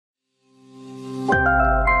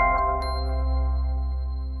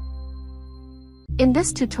In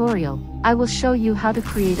this tutorial, I will show you how to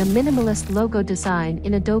create a minimalist logo design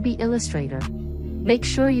in Adobe Illustrator. Make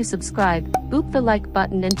sure you subscribe, boop the like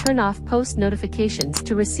button and turn off post notifications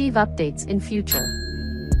to receive updates in future.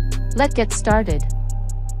 Let's get started.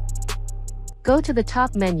 Go to the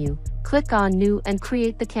top menu, click on New and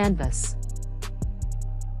create the canvas.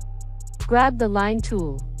 Grab the line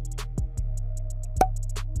tool.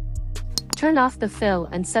 Turn off the fill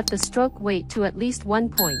and set the stroke weight to at least 1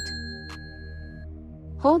 point.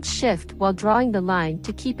 Hold Shift while drawing the line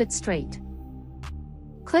to keep it straight.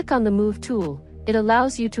 Click on the Move tool. It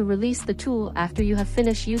allows you to release the tool after you have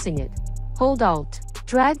finished using it. Hold Alt.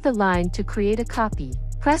 Drag the line to create a copy.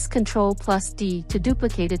 Press Ctrl+D to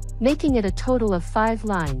duplicate it, making it a total of 5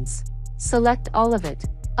 lines. Select all of it.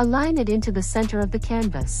 Align it into the center of the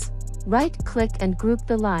canvas. Right-click and group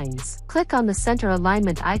the lines. Click on the center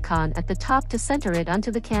alignment icon at the top to center it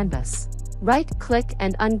onto the canvas. Right-click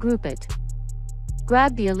and ungroup it.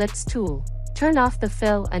 Grab the ellipse tool. Turn off the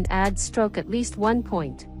fill and add stroke at least 1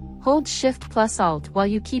 point. Hold Shift+Alt while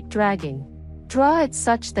you keep dragging. Draw it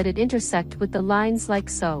such that it intersects with the lines like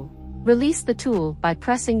so. Release the tool by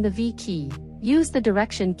pressing the V key. Use the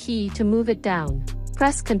direction key to move it down.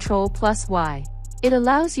 Press Ctrl+Y. It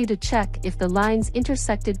allows you to check if the lines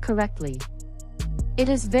intersected correctly. It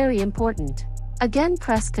is very important. Again,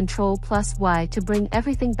 press Ctrl+Y to bring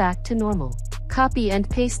everything back to normal. Copy and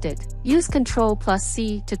paste it. Use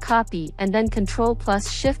Ctrl+C to copy and then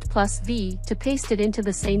Ctrl+Shift+V to paste it into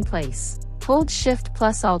the same place. Hold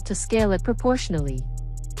Shift+Alt to scale it proportionally.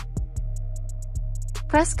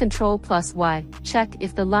 Press Ctrl+Y, check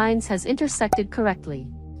if the lines has intersected correctly.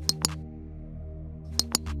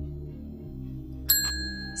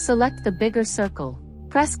 Select the bigger circle.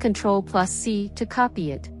 Press Ctrl+C to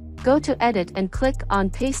copy it. Go to Edit and click on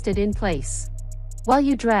Paste it in place. While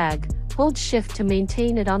you drag, hold Shift to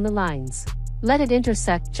maintain it on the lines. Let it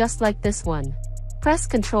intersect just like this one. Press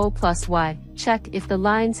Ctrl+Y, check if the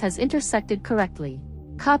lines has intersected correctly.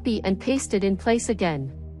 Copy and paste it in place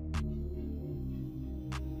again.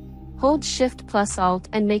 Hold Shift+Alt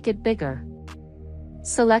and make it bigger.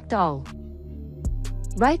 Select all.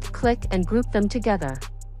 Right-click and group them together.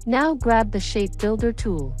 Now grab the Shape Builder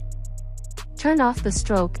tool. Turn off the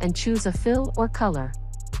stroke and choose a fill or color.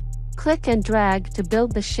 Click and drag to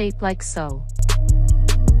build the shape like so.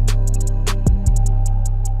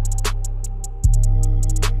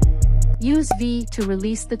 Use V to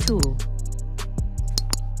release the tool.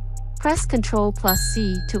 Press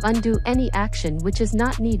Ctrl+C to undo any action which is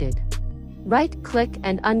not needed. Right-click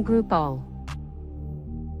and ungroup all.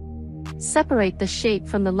 Separate the shape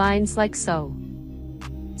from the lines like so.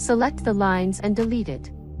 Select the lines and delete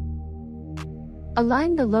it.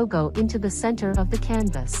 Align the logo into the center of the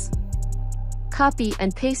canvas. Copy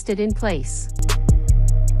and paste it in place.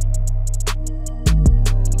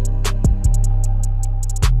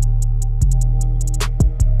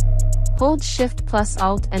 Hold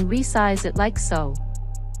Shift+Alt and resize it like so.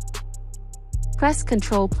 Press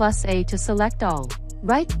Ctrl+A to select all.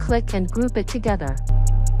 Right-click and group it together.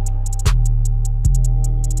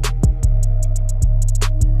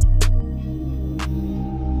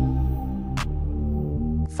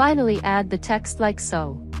 Finally, add the text like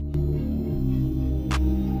so.